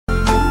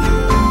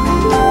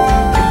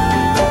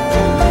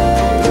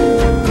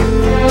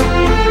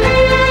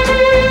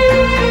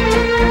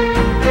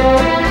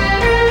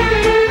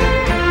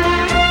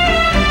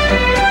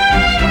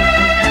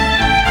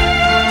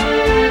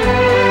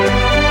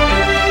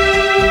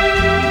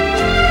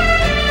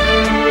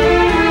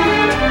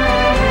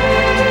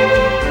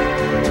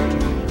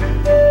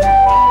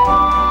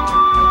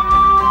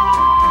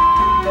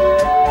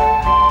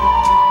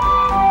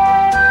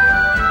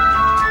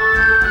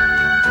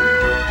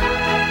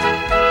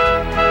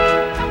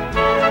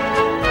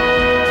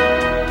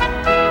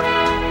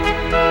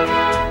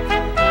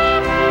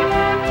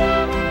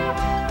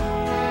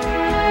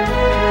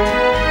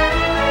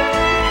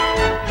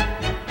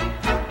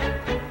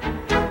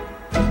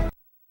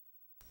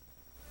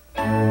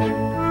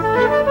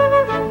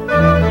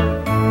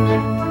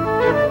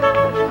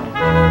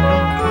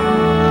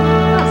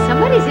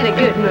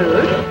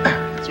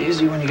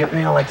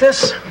like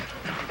this.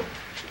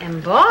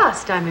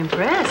 Embossed. I'm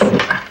impressed.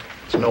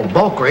 It's no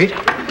bulk rate.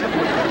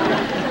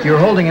 You're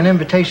holding an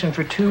invitation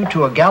for two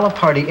to a gala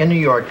party in New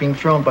York being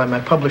thrown by my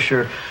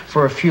publisher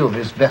for a few of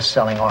his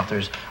best-selling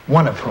authors,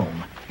 one of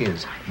whom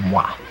is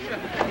moi.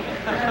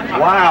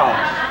 Wow.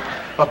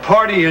 A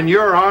party in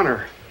your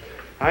honor.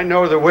 I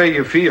know the way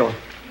you feel.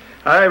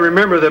 I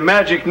remember the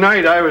magic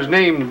night I was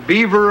named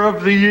Beaver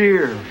of the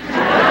Year.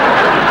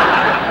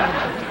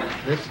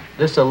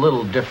 This a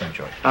little different,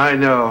 George. I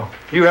know.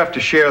 You have to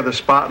share the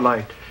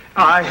spotlight.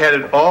 I had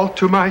it all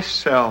to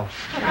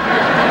myself.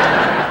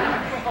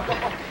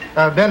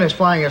 Ben is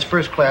flying us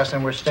first class,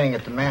 and we're staying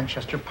at the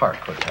Manchester Park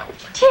Hotel.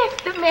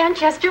 Dick, the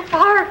Manchester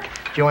Park.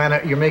 Joanna,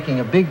 you're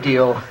making a big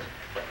deal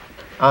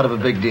out of a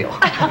big deal.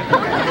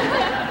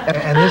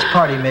 And this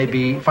party may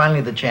be finally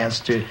the chance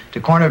to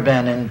corner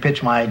Ben and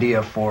pitch my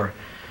idea for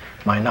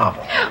my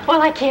novel.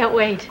 Well, I can't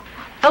wait.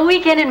 A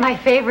weekend in my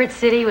favorite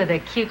city with a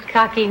cute,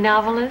 cocky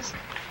novelist.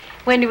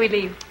 When do we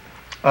leave?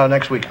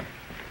 Next weekend.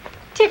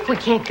 Dick, we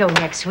can't go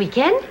next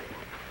weekend.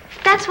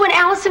 That's when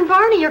Alice and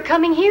Barney are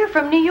coming here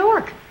from New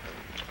York.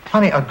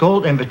 Honey, a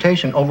gold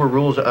invitation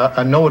overrules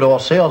a know-it-all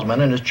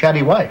salesman and his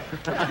chatty wife.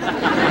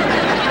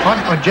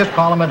 Or just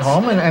call them at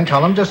home and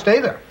tell them to stay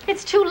there.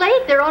 It's too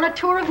late. They're on a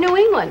tour of New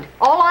England.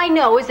 All I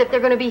know is that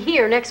they're going to be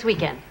here next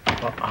weekend.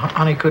 Well,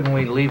 honey, couldn't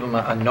we leave them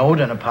a note,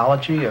 an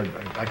apology, a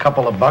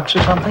couple of bucks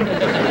or something?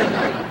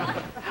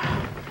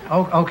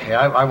 Oh, okay,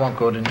 I won't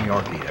go to New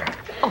York either.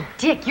 Oh,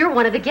 Dick, you're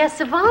one of the guests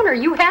of honor.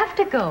 You have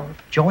to go.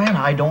 Joanna,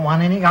 I don't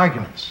want any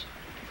arguments.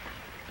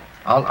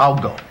 I'll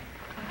go.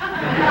 All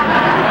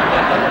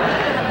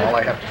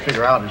I have to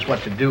figure out is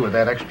what to do with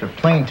that extra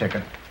plane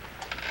ticket.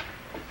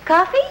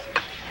 Coffee?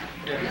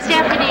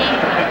 Stephanie,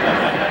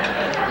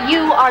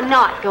 you are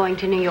not going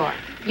to New York.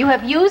 You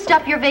have used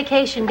up your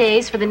vacation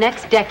days for the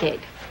next decade.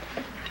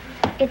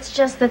 It's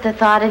just that the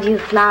thought of you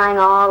flying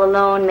all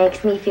alone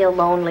makes me feel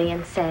lonely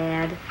and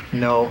sad.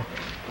 No.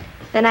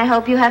 Then I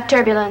hope you have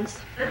turbulence.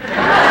 You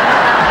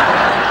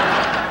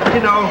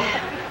know,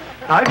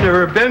 I've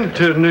never been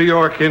to New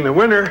York in the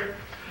winter,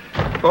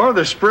 or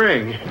the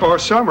spring, or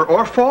summer,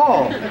 or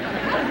fall.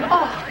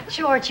 Oh,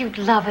 George, you'd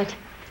love it.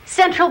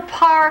 Central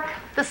Park,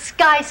 the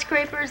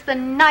skyscrapers, the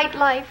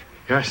nightlife.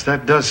 Yes,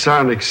 that does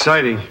sound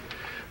exciting.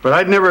 But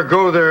I'd never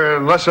go there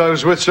unless I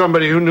was with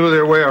somebody who knew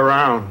their way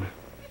around.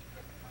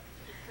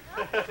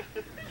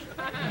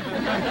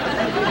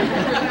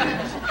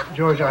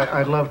 George,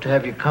 I'd love to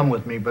have you come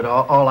with me, but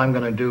all I'm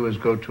going to do is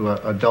go to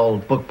a dull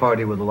book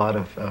party with a lot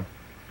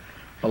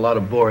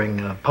of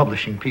boring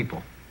publishing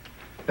people.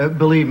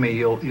 Believe me,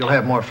 you'll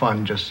have more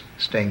fun just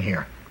staying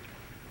here.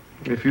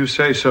 If you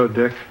say so,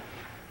 Dick.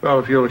 Well,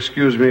 if you'll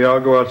excuse me, I'll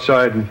go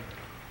outside and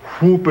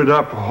whoop it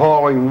up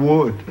hauling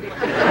wood.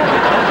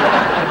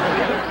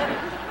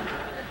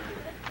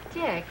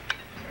 Dick,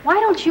 why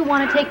don't you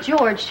want to take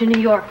George to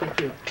New York with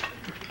you?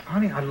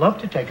 Honey, I'd love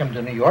to take him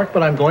to New York,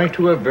 but I'm going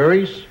to a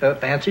very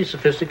fancy,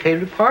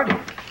 sophisticated party.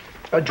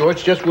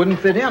 George just wouldn't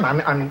fit in.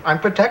 I'm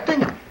protecting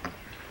him.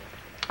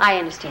 I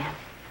understand.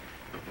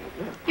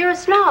 You're a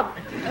snob.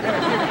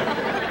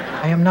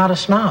 I am not a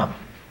snob.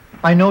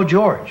 I know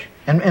George.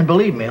 And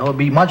believe me, he'll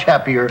be much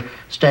happier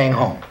staying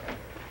home.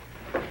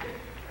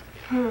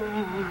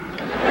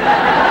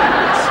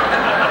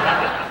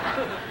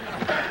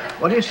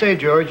 What do you say,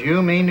 George?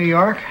 You, me, New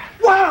York?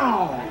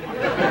 Wow!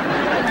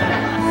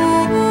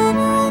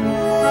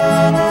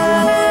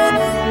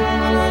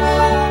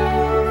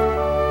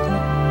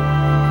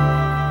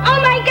 Oh,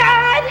 my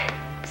God!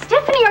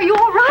 Stephanie, are you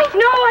all right?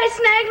 No, I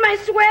snagged my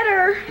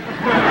sweater.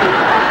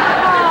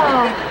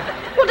 Oh.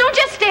 Well, don't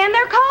just stand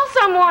there. Call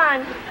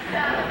someone.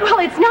 Well,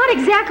 it's not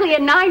exactly a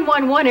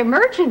 911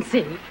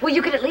 emergency. Well,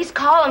 you could at least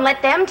call and let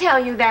them tell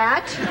you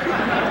that.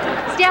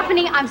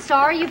 Stephanie, I'm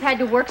sorry you've had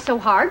to work so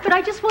hard, but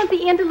I just want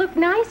the inn to look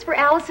nice for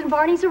Alice and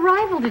Barney's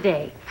arrival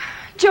today.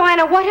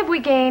 Joanna, what have we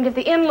gained if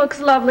the inn looks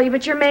lovely,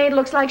 but your maid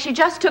looks like she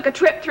just took a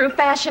trip through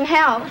fashion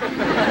hell?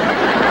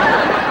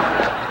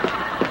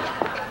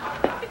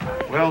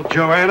 Well,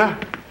 Joanna,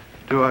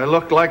 do I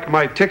look like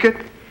my ticket?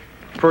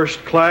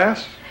 First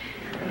class?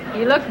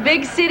 You look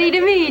big city to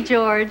me,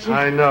 George.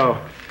 I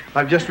know.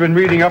 I've just been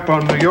reading up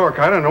on New York.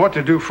 I don't know what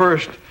to do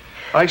first.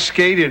 I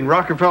skate in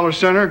Rockefeller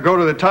Center, go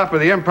to the top of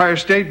the Empire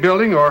State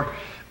Building, or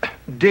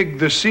dig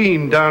the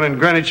seam down in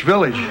Greenwich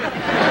Village.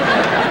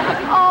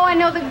 Oh, I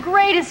know the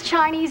greatest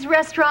Chinese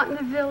restaurant in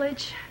the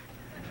village.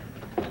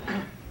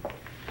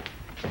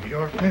 New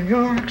York, New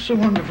York's a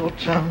wonderful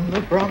town.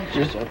 The Bronx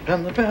is up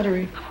and the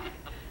Battery.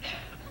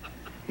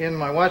 And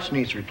my watch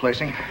needs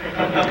replacing.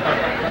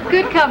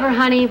 Good cover,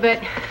 honey,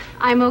 but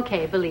I'm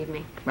okay, believe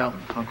me. Well,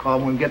 I'll call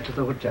when we get to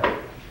the hotel.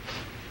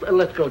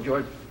 Let's go,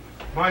 George.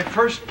 My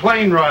first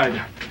plane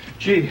ride.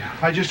 Gee,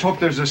 I just hope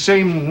there's the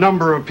same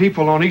number of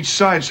people on each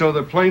side so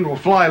the plane will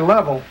fly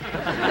level.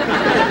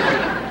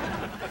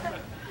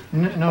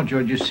 No,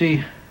 George, you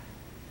see,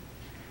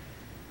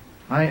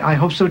 I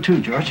hope so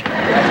too, George.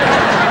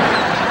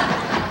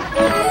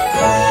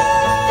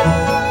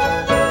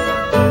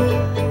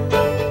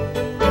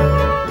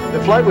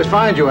 The flight was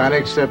fine, Joanna,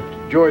 except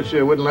George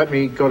wouldn't let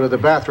me go to the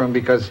bathroom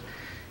because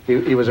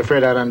he was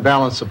afraid I'd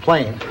unbalance the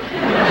plane.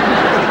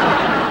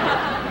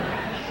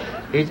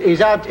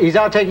 He's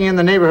out taking in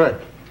the neighborhood.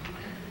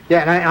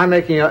 Yeah, and I'm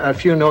making a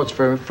few notes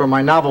for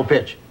my novel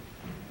pitch.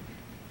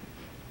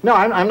 No,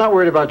 I'm not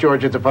worried about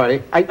George at the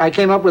party. I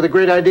came up with a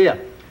great idea.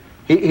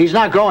 He's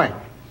not going.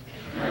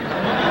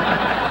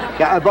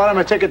 Yeah, I bought him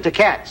a ticket to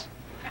Cats.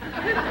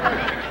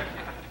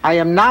 I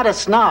am not a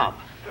snob.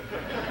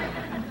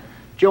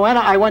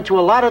 Joanna, I went to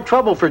a lot of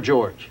trouble for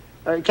George.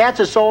 Cats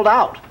is sold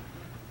out.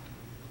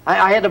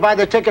 I had to buy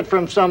the ticket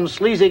from some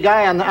sleazy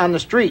guy on the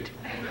street.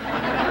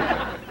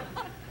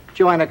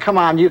 Joanna, come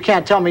on, you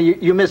can't tell me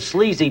you miss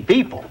sleazy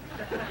people.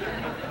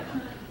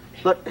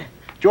 Look,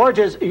 George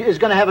is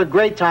going to have a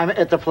great time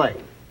at the play.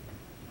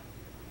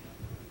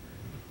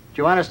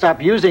 Joanna,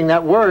 stop using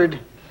that word.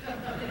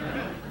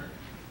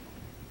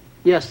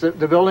 Yes, the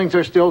buildings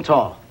are still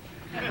tall.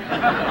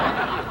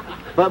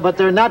 But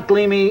they're not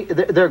gleamy,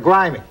 they're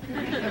grimy.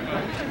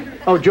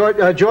 Oh,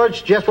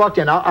 George just walked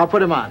in. I'll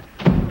put him on.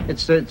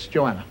 It's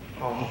Joanna.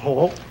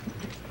 Oh.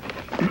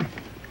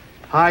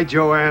 Hi,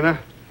 Joanna.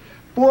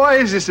 Boy,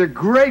 is this a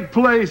great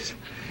place.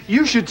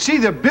 You should see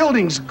the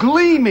buildings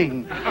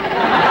gleaming.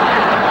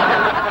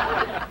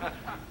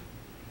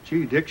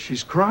 Gee, Dick,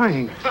 she's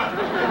crying.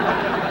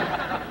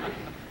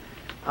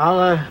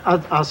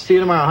 I'll see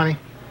you tomorrow, honey.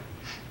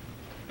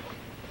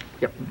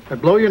 Yep.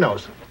 Blow your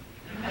nose.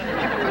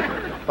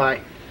 Bye.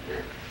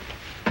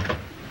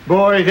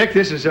 Boy, Dick,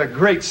 this is a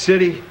great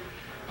city.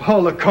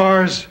 All the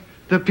cars,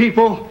 the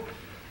people.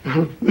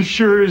 This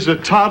sure is a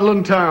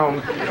toddling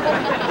town.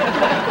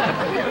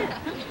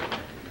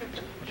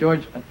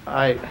 George,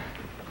 I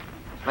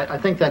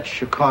think that's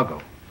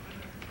Chicago.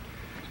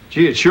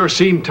 Gee, it sure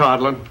seemed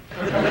toddling.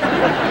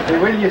 Hey,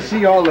 wait till you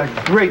see all the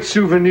great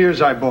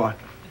souvenirs I bought.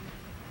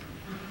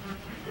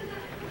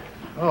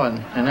 Oh,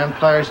 an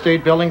Empire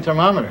State Building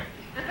thermometer.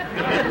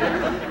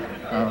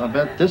 I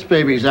bet this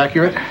baby's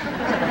accurate.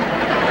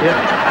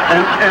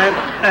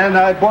 Yeah, and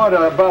I bought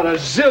about a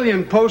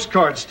zillion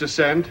postcards to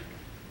send.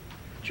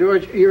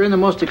 George, you're in the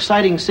most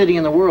exciting city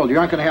in the world. You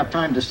aren't going to have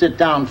time to sit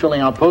down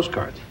filling out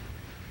postcards.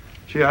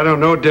 Gee, I don't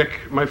know,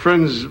 Dick. My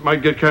friends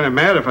might get kind of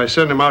mad if I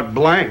send them out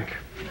blank.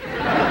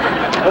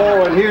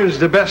 Oh, and here's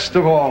the best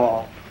of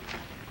all.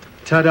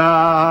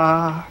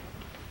 Ta-da!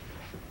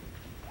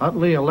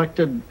 Oddly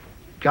elected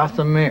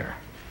Gotham mayor.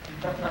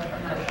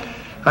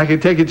 I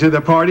could take it to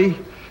the party,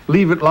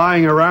 leave it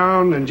lying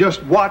around, and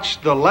just watch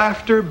the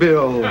laughter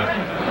build.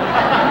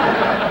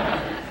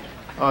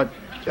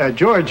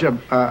 George,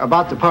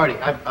 about the party,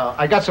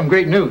 I got some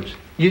great news.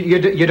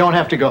 You don't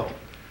have to go.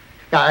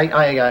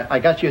 I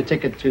got you a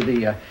ticket to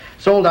the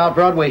sold-out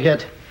Broadway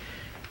hit,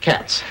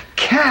 Cats.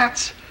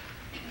 Cats?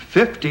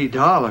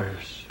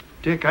 $50.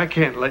 Dick, I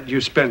can't let you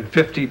spend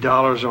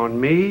 $50 on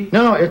me.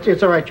 No,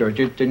 it's all right, George.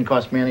 It didn't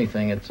cost me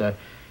anything. It's a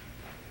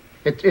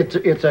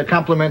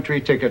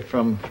complimentary ticket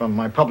from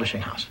my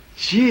publishing house.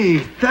 Gee,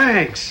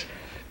 thanks.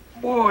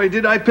 Boy,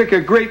 did I pick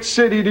a great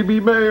city to be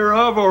mayor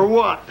of, or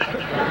what?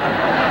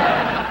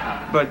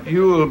 But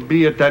you'll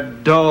be at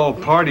that dull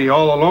party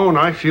all alone.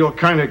 I feel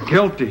kind of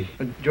guilty.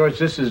 George,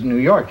 this is New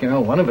York. You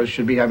know, one of us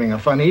should be having a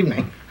fun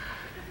evening.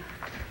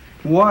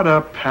 What a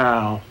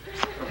pal.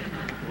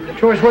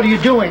 George, what are you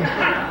doing?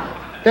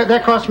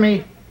 That cost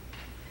me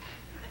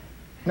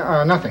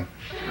nothing.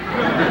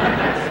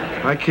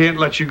 I can't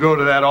let you go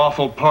to that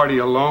awful party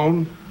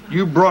alone.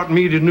 You brought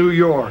me to New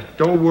York.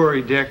 Don't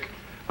worry, Dick.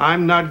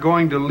 I'm not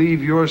going to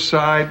leave your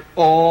side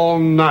all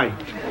night.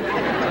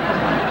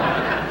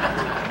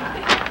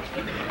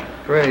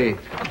 Great.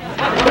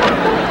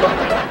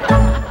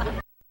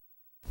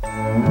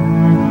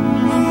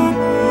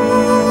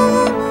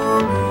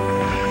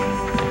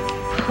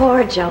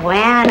 Poor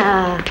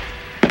Joanna.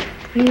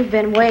 We've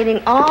been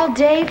waiting all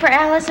day for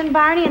Alice and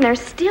Barney, and they're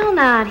still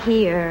not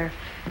here.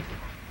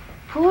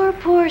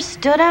 Poor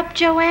stood-up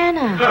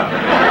Joanna.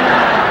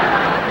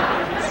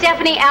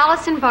 Stephanie,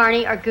 Alice and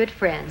Barney are good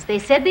friends. They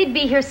said they'd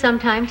be here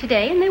sometime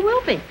today, and they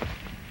will be.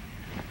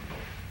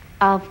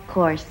 Of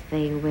course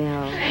they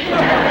will.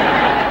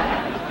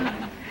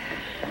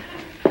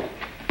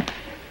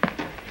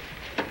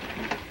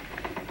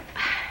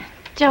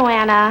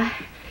 Joanna,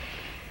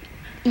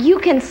 you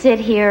can sit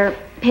here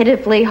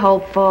pitifully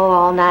hopeful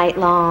all night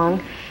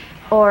long,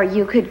 or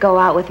you could go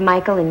out with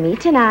Michael and me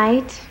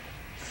tonight.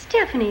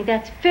 Stephanie,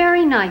 that's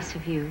very nice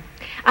of you.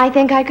 I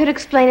think I could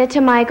explain it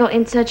to Michael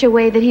in such a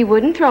way that he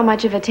wouldn't throw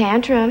much of a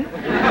tantrum.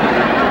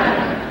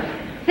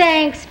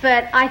 Thanks,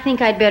 but I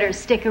think I'd better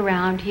stick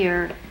around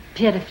here,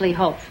 pitifully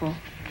hopeful.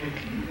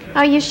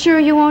 Are you sure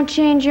you won't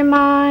change your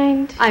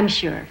mind? I'm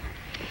sure.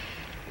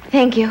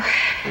 Thank you.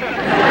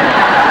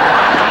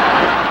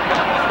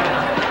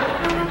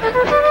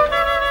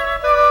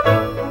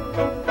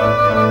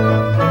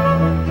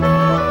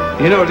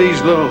 You know,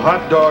 these little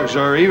hot dogs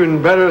are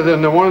even better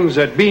than the ones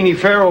at Beanie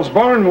Farrell's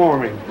barn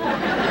warming.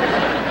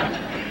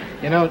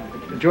 You know,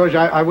 George,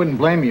 I wouldn't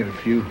blame you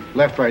if you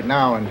left right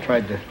now and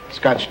tried to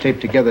scotch tape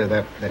together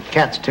that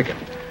Cat's ticket.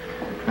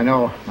 I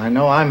know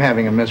I'm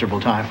having a miserable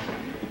time.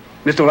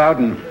 Mr.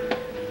 Loudon,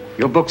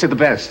 Your books are the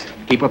best.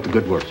 Keep up the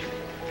good work.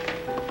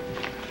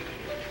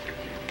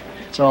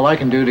 That's all I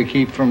can do to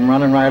keep from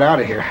running right out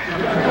of here.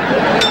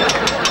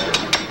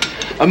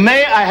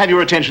 May I have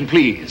your attention,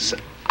 please?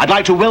 I'd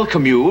like to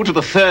welcome you to the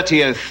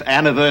 30th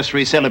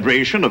anniversary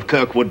celebration of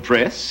Kirkwood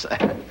Press.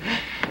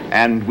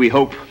 And we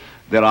hope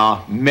there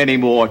are many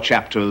more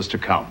chapters to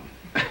come.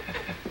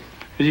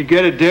 Did you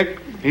get it, Dick?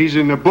 He's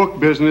in the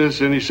book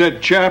business, and he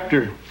said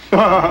chapter.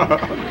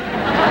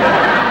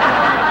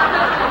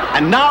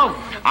 And now,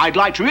 I'd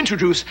like to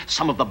introduce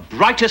some of the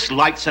brightest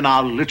lights in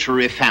our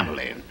literary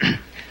family.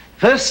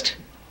 First,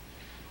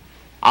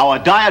 our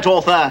diet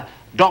author,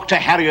 Dr.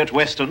 Harriet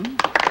Weston.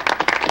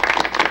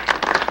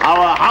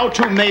 Our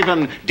how-to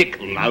maven, Dick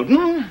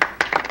Loudon.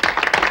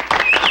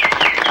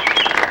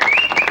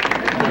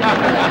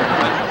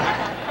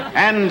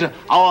 And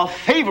our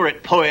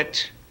favorite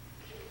poet,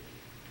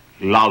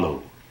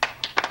 Lalo.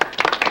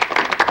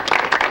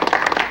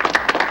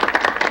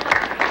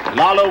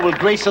 Lalo will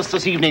grace us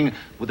this evening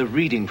with a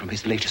reading from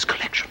his latest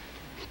collection.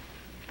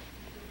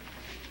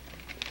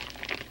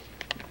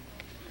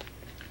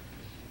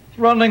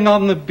 Running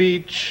on the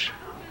beach,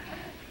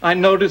 I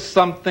noticed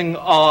something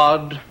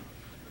odd.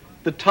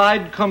 The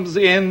tide comes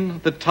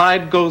in, the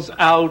tide goes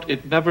out,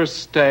 it never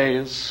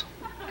stays.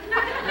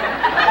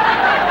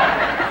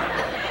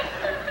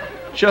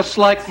 Just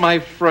like my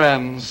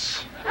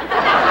friends.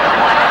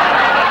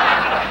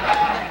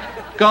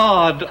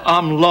 God,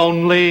 I'm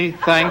lonely,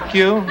 thank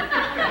you.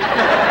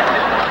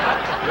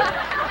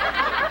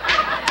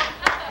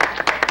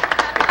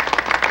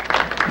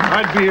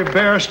 I'd be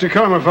embarrassed to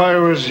come if I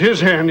was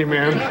his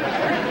handyman.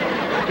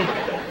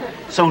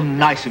 So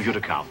nice of you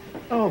to come.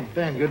 Oh,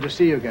 Ben, good to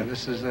see you again.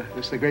 This is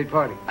a great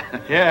party.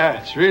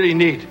 Yeah, it's really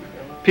neat.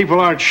 People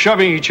aren't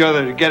shoving each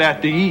other to get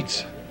at the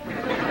eats.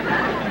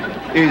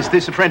 Is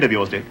this a friend of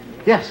yours, Dick?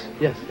 Yes.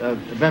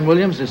 Ben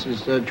Williams, this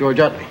is George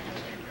Utley.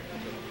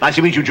 Nice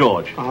to meet you,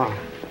 George.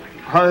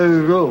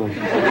 Hello.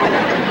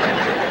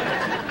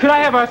 Could I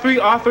have our three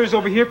authors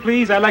over here,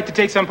 please? I'd like to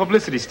take some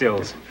publicity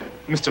stills.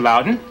 Mr.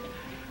 Loudon?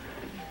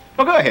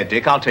 Well, go ahead,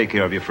 Dick. I'll take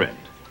care of your friend.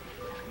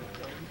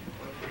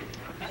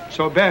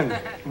 So, Ben,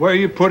 where are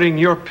you putting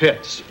your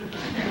pits?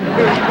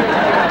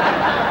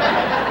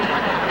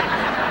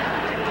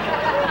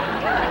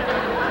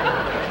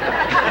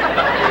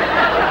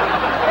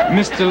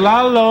 Mr.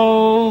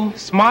 Lalo,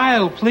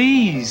 smile,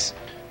 please.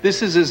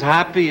 This is as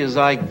happy as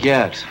I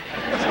get.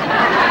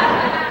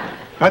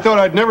 I thought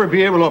I'd never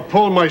be able to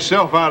pull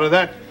myself out of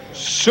that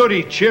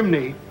sooty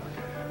chimney.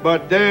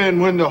 But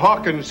then when the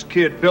Hawkins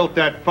kid built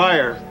that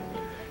fire,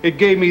 it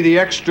gave me the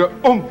extra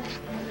oomph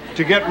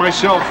to get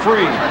myself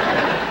free.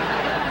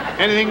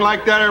 Anything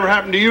like that ever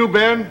happened to you,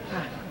 Ben?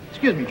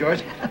 Excuse me,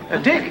 George.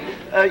 Dick,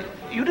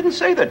 you didn't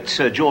say that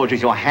George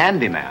is your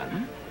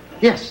handyman.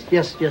 Yes, he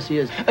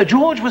is.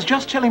 George was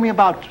just telling me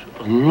about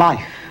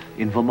life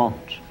in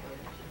Vermont.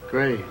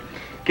 Great.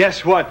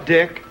 Guess what,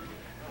 Dick?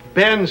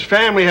 Ben's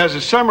family has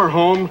a summer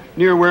home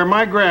near where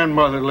my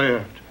grandmother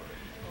lived.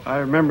 I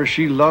remember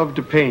she loved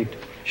to paint.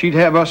 She'd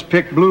have us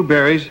pick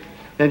blueberries,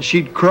 then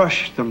she'd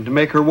crush them to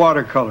make her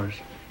watercolors.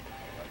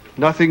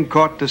 Nothing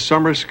caught the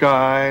summer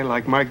sky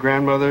like my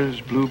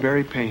grandmother's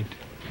blueberry paint.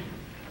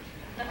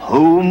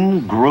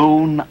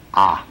 Homegrown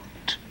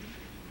art.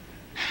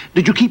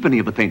 Did you keep any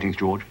of the paintings,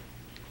 George?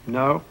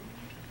 No.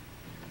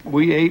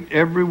 We ate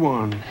every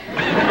one.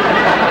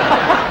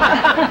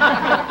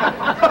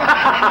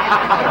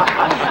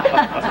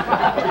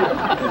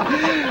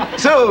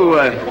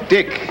 So,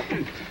 Dick,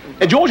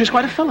 George is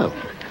quite a fellow.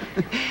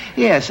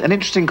 Yes, an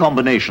interesting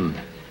combination.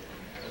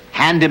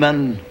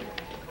 Handyman,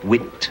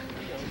 wit.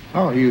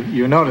 Oh,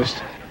 you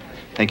noticed.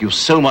 Thank you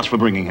so much for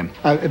bringing him.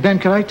 Ben,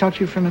 can I talk to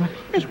you for a minute?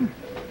 Yes.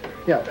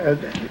 Yeah,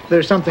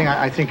 there's something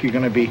I think you're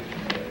going to be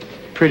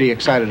pretty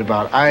excited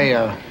about.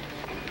 I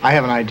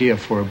have an idea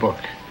for a book.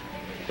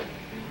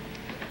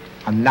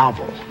 A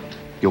novel.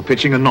 You're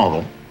pitching a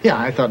novel? Yeah,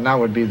 I thought now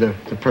would be the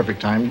perfect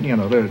time,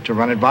 to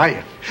run it by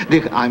you.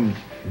 Dick, I'm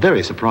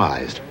very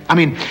surprised. I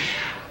mean,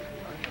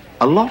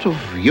 a lot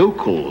of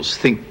yokels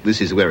think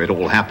this is where it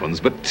all happens,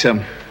 but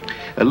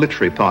a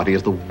literary party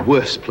is the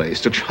worst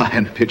place to try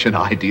and pitch an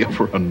idea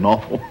for a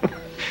novel.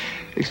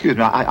 Excuse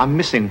me, I'm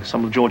missing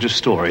some of George's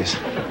stories.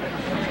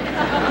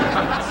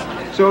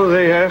 So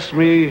they asked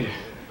me,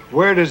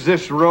 where does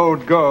this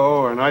road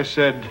go? And I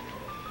said,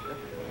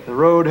 the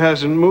road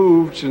hasn't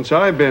moved since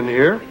I've been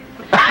here.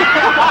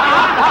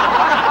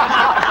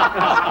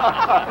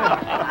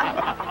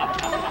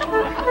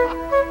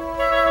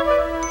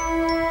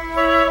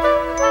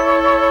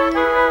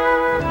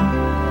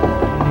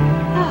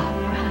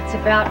 Well, it's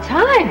about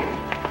time.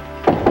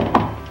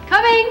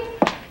 Coming.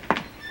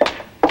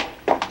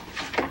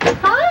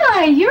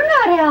 Hi, you're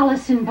not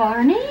Allison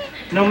Barney.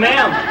 No,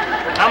 ma'am.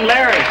 I'm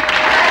Larry.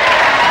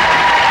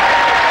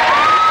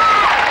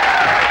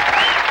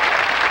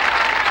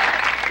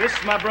 This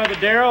is my brother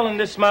Darrell, and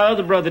this is my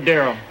other brother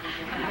Darrell.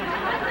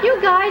 You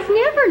guys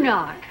never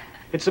knock.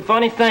 It's a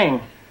funny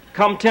thing.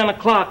 Come 10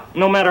 o'clock,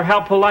 no matter how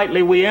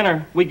politely we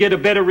enter, we get a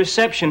better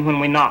reception when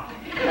we knock.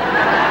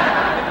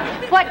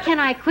 What What can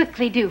I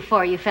quickly do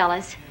for you,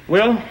 fellas?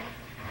 Well,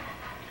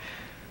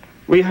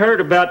 we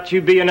heard about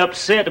you being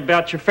upset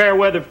about your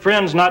fair-weather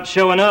friends not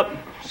showing up,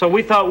 so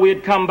we thought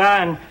we'd come by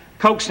and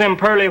coax them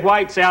pearly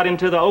whites out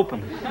into the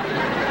open.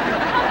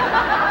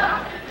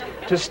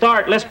 To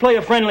start, let's play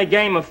a friendly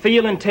game of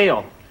feel and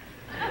tell.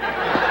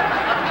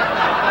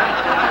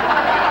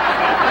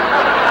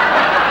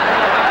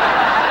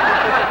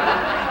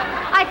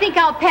 I think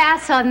I'll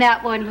pass on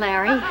that one,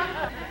 Larry.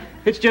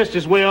 It's just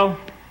as well.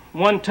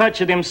 One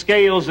touch of them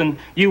scales and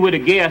you would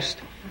have guessed.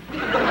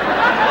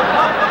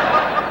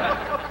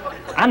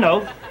 I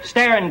know,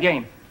 staring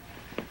game.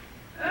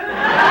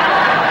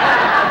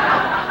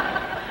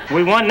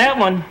 We won that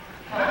one.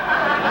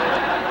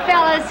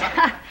 Fellas,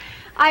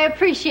 I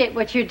appreciate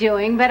what you're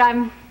doing, but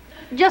I'm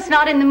just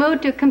not in the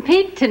mood to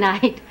compete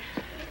tonight.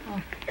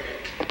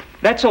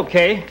 That's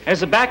okay.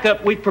 As a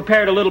backup, we've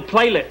prepared a little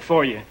playlet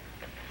for you.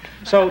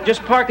 So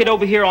just park it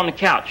over here on the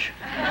couch.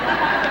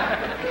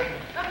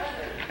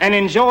 And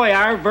enjoy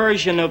our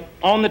version of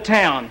On the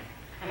Town,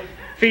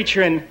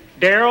 featuring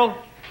Daryl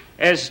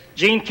as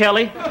Gene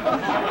Kelly,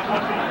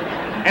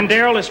 and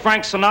Daryl as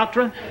Frank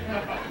Sinatra,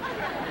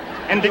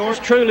 and yours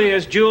truly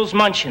as Jules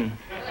Munchin.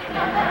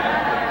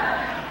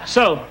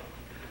 So,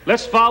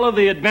 let's follow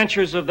the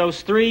adventures of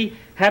those three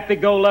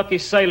happy-go-lucky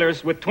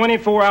sailors with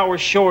 24 hours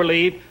shore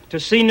leave to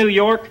see New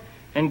York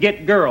and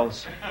get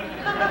girls.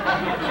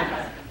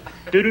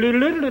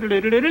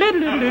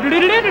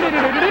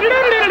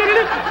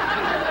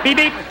 Beep,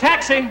 beep,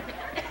 taxi.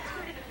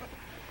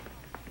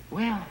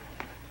 Well,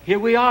 here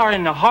we are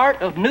in the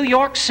heart of New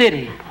York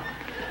City.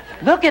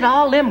 Look at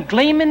all them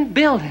gleaming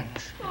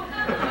buildings. I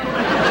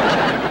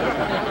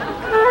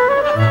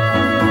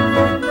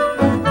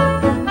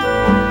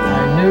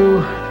knew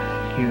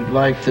you'd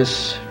like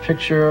this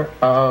picture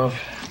of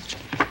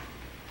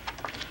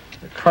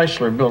the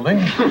Chrysler Building.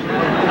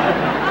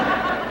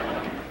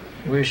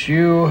 Wish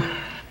you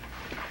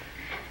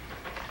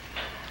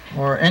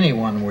or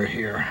anyone were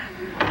here.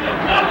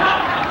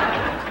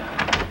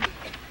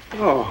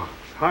 Oh,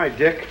 hi,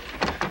 Dick.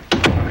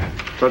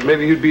 Thought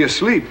maybe you'd be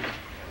asleep.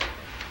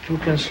 Who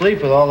can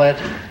sleep with all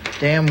that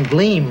damn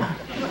gleam?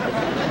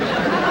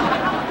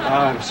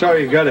 I'm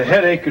sorry you got a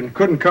headache and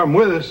couldn't come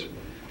with us.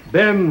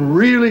 Ben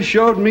really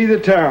showed me the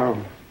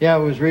town. Yeah,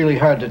 it was really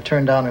hard to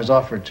turn down his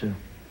offer to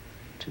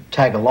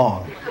tag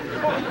along.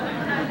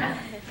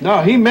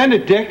 No, he meant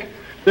it, Dick.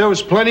 There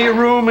was plenty of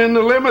room in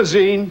the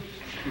limousine.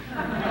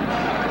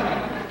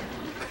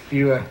 If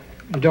you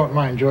don't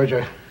mind, George,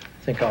 I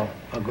think I'll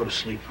go to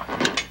sleep.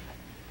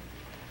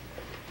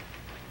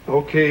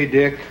 Okay,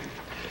 Dick.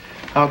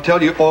 I'll tell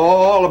you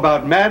all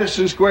about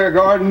Madison Square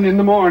Garden in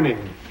the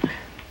morning.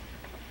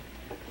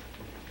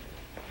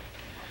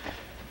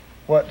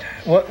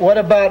 What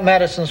about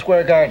Madison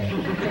Square Garden?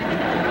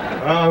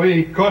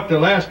 We caught the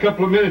last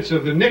couple of minutes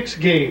of the Knicks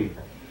game.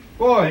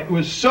 Boy, it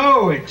was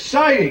so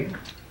exciting.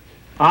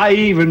 I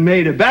even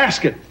made a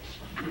basket.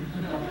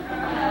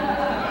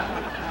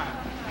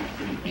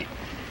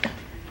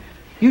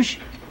 You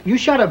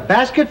shot a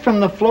basket from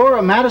the floor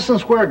of Madison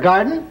Square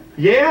Garden?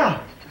 Yeah.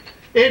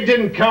 It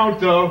didn't count,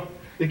 though.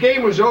 The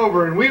game was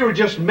over, and we were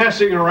just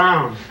messing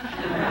around.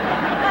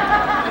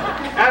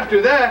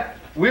 After that,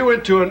 we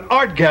went to an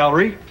art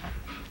gallery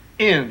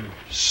in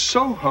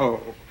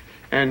Soho.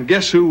 And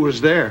guess who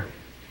was there?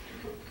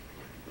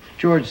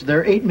 George, there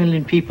are 8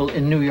 million people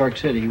in New York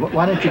City.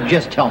 Why don't you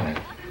just tell me?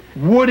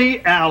 Woody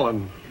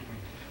Allen.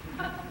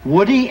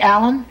 Woody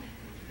Allen?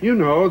 You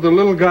know, the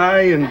little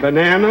guy in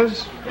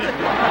Bananas.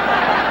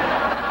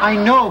 I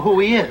know who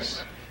he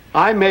is.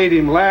 I made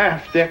him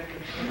laugh, Dick.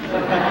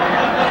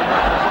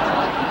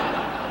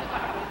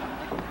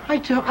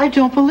 I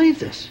don't believe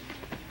this.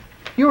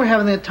 You were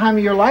having the time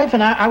of your life,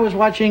 and I was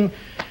watching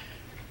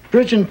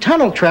bridge and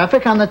tunnel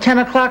traffic on the 10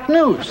 o'clock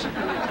news.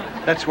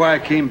 That's why I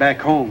came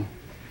back home.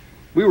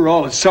 We were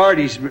all at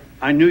Sardi's, but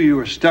I knew you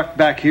were stuck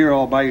back here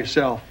all by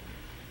yourself.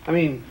 I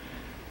mean,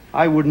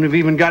 I wouldn't have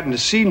even gotten to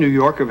see New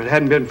York if it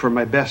hadn't been for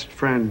my best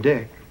friend,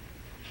 Dick.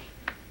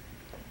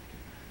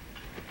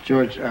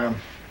 George, I'm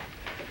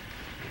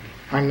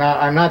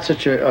not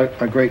such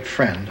a great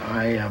friend.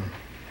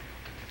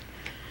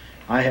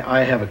 I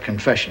have a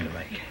confession to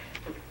make.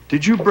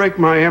 Did you break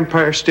my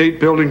Empire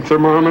State Building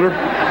thermometer?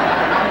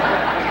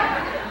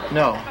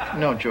 No,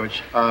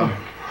 George.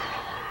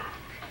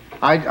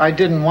 I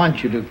didn't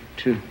want you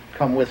to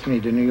come with me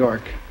to New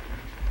York.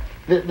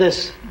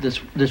 This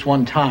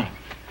one time.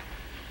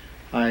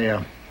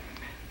 I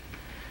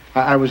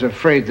was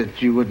afraid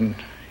that you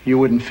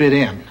wouldn't fit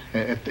in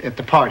at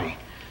the party,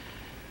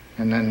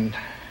 and then,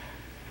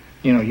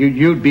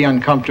 you'd be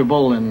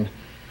uncomfortable, and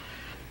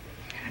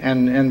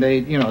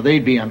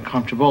they'd be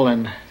uncomfortable,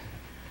 and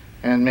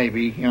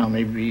maybe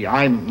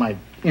I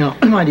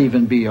might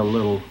even be a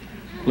little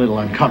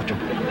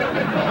uncomfortable.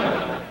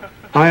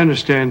 I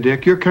understand,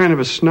 Dick. You're kind of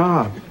a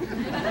snob.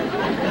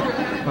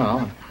 Well,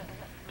 I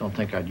don't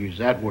think I'd use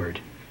that word.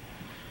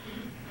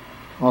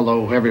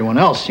 Although everyone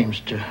else seems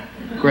to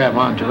grab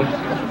onto it.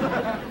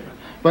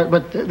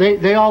 But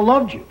they all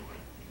loved you.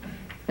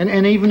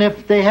 And even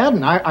if they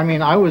hadn't, I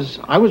mean, I was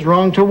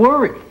wrong to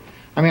worry.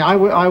 I mean,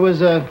 I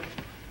was a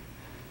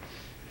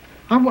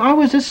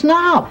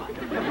snob.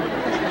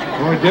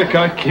 Boy, Dick,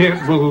 I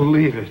can't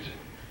believe it.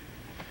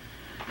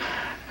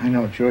 I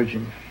know, George,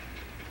 you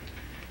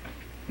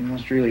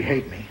must really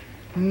hate me.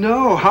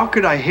 No, how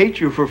could I hate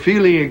you for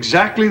feeling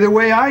exactly the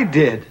way I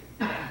did?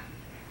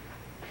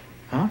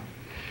 Huh?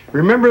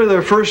 Remember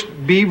the first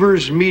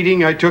Beavers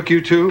meeting I took you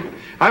to?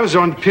 I was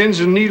on pins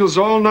and needles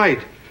all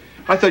night.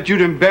 I thought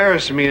you'd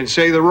embarrass me and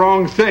say the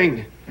wrong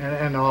thing.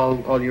 And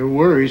all your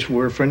worries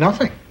were for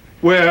nothing.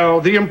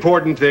 Well, the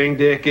important thing,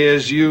 Dick,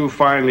 is you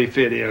finally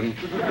fit in.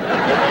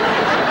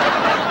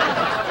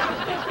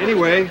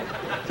 Anyway,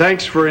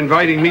 thanks for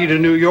inviting me to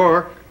New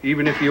York,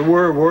 even if you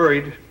were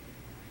worried.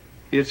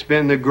 It's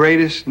been the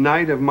greatest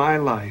night of my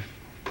life.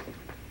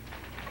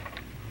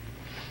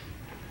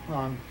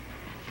 Well,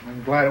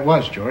 I'm glad it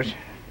was, George.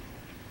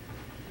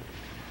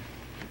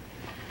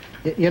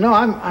 You know,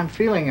 I'm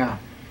feeling a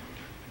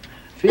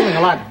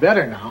lot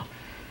better now.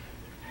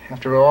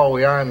 After all,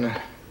 we are in the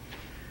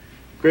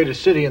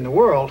greatest city in the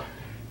world.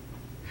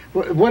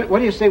 What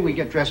do you say we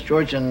get dressed,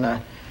 George,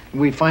 and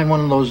we find one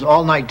of those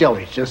all-night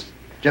delis,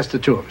 just the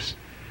two of us?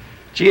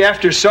 Gee,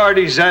 after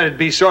Sardi's, that'd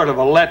be sort of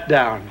a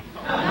letdown.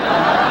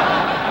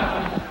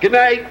 Good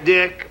night,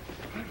 Dick.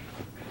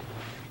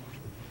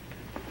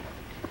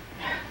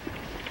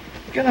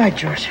 Good night,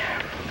 George.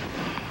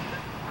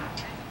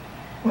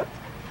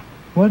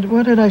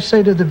 What did I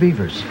say to the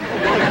Beavers?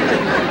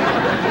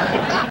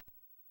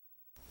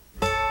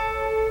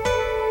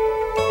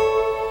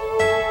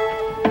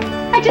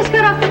 I just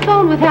got off the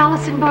phone with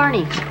Alice and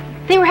Barney.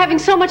 They were having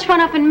so much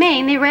fun up in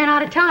Maine, they ran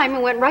out of time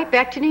and went right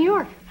back to New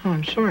York. Oh,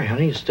 I'm sorry,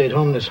 honey. You stayed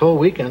home this whole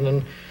weekend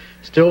and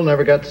still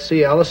never got to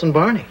see Alice and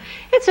Barney.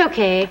 It's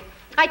okay.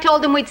 I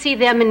told them we'd see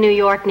them in New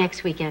York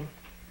next weekend.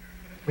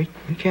 We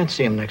can't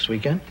see them next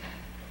weekend.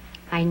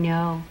 I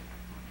know.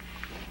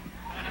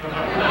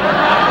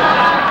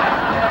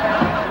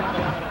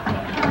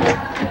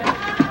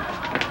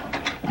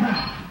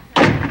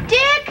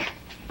 Dick,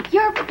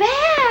 you're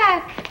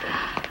back.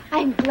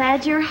 I'm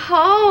glad you're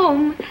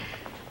home.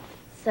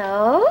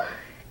 So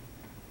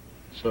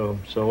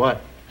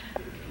what?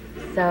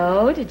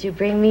 So, did you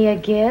bring me a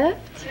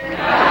gift?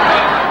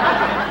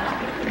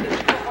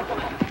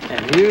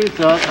 And you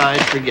thought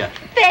I'd forget.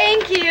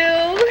 Thank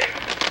you.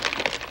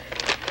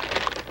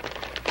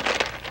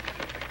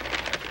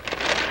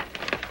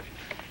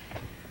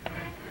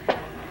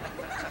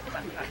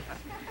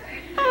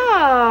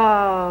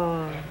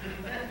 Oh,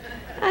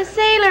 a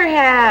sailor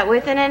hat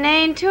with an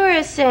inane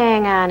tourist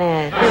saying on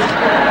it.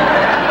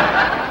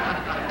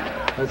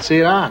 Let's see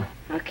it on.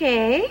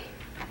 Okay.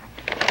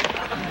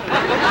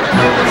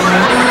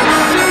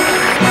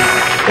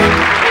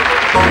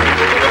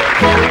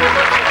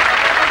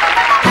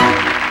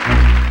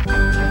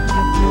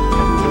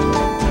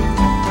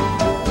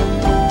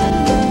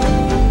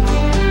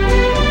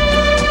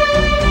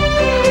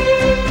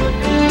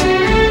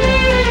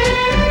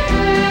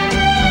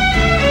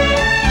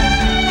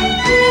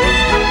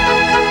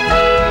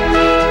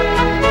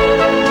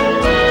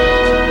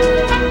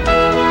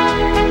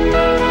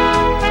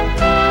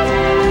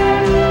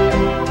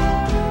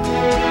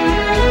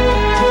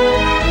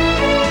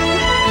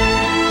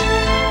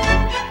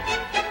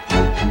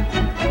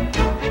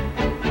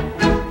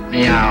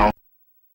 Meow.